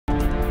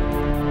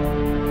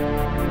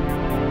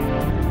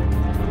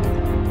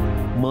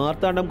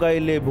മാർത്താണ്ഡം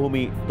കായലിലെ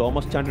ഭൂമി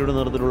തോമസ് ചാണ്ടിയുടെ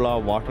നേതൃത്വത്തിലുള്ള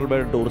വാട്ടർ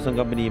ബെഡ് ടൂറിസം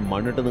കമ്പനി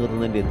മണ്ണിട്ട്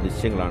നിർത്തുന്നതിന്റെ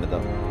ദൃശ്യങ്ങളാണിത്.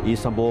 ഈ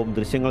സംഭവം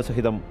ദൃശ്യങ്ങൾ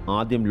സഹിതം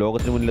ആദ്യം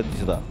ലോകത്തിന്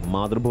മുന്നിലെത്തിച്ചത്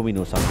മാതൃഭൂമി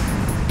ന്യൂസാണ്.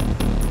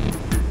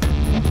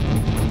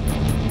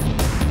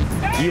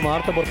 ഈ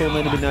വാർത്ത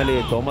പുറത്തുവന്നതിന് പിന്നാലെ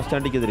തോമസ്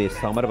ചാണ്ടിക്കെതിരെ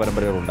സമര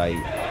പരമ്പരകളുണ്ടായി.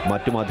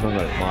 മറ്റു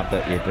മാധ്യമങ്ങൾ വാർത്ത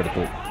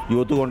ഏറ്റെടുത്തു.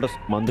 യൂത്ത് കോൺഗ്രസ്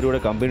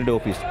മന്ത്രിയുടെ കമ്പനിയുടെ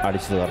ഓഫീസ്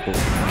അടിച്ചു തകർത്തു.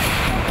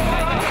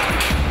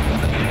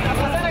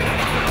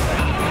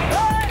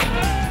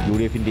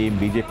 UDFിന്റെയും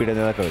BJPയുടെ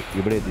നേതാക്കൾ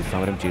ഇവിടെ എത്തി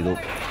സമരം ചെയ്തു.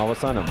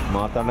 അവസാനം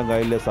മാർത്താണ്ഡം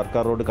കായലിലെ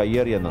സർക്കാർ റോഡ്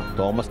കയ്യേറിയെന്ന്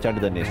തോമസ്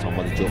ചാണ്ടി തന്നെ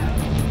സമ്മതിച്ചു.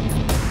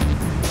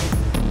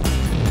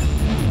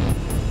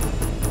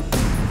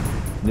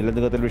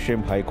 നിലനിൽക്കൽ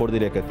വിഷയം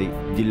ഹൈക്കോടതിയിലേക്കെത്തി.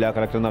 ജില്ലാ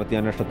കളക്ടർ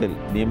നടത്തിയ അന്വേഷണത്തിൽ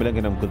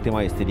നിയമലംഘനം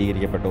കൃത്യമായി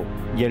സ്ഥിരീകരിക്കപ്പെട്ടു.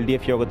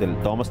 LDF യോഗത്തിൽ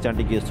തോമസ്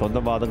ചാണ്ടിക്ക്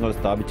സ്വന്തം വാദങ്ങൾ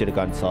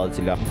സ്ഥാപിച്ചെടുക്കാൻ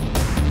സാധിച്ചില്ല.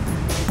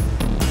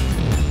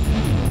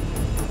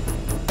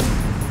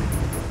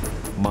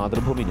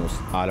 മാതൃഭൂമി ന്യൂസ്,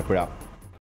 ആലപ്പുഴ.